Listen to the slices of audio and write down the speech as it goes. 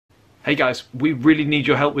Hey guys, we really need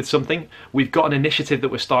your help with something. We've got an initiative that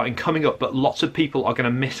we're starting coming up, but lots of people are going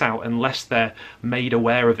to miss out unless they're made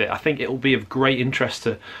aware of it. I think it will be of great interest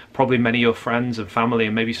to probably many of your friends and family,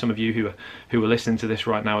 and maybe some of you who are listening to this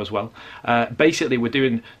right now as well. Basically, we're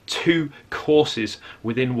doing 2 courses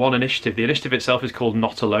within one initiative. The initiative itself is called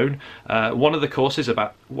Not Alone. One of the courses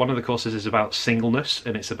is about singleness,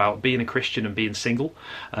 and it's about being a Christian and being single,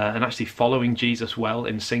 and actually following Jesus well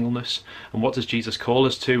in singleness. And what does Jesus call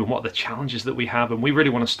us to, and what are the challenges that we have, and we really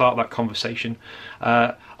want to start that conversation.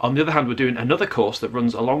 On the other hand, we're doing another course that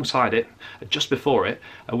runs alongside it, just before it,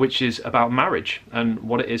 which is about marriage and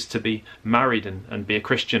what it is to be married and be a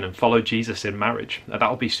Christian and follow Jesus in marriage.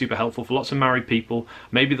 That'll be super helpful for lots of married people.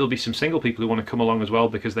 Maybe there'll be some single people who want to come along as well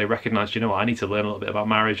because they recognise, you know what, I need to learn a little bit about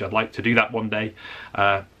marriage. I'd like to do that one day.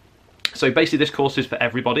 So basically this course is for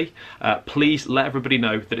everybody. Please let everybody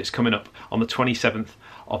know that it's coming up on the 27th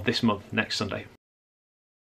of this month, next Sunday.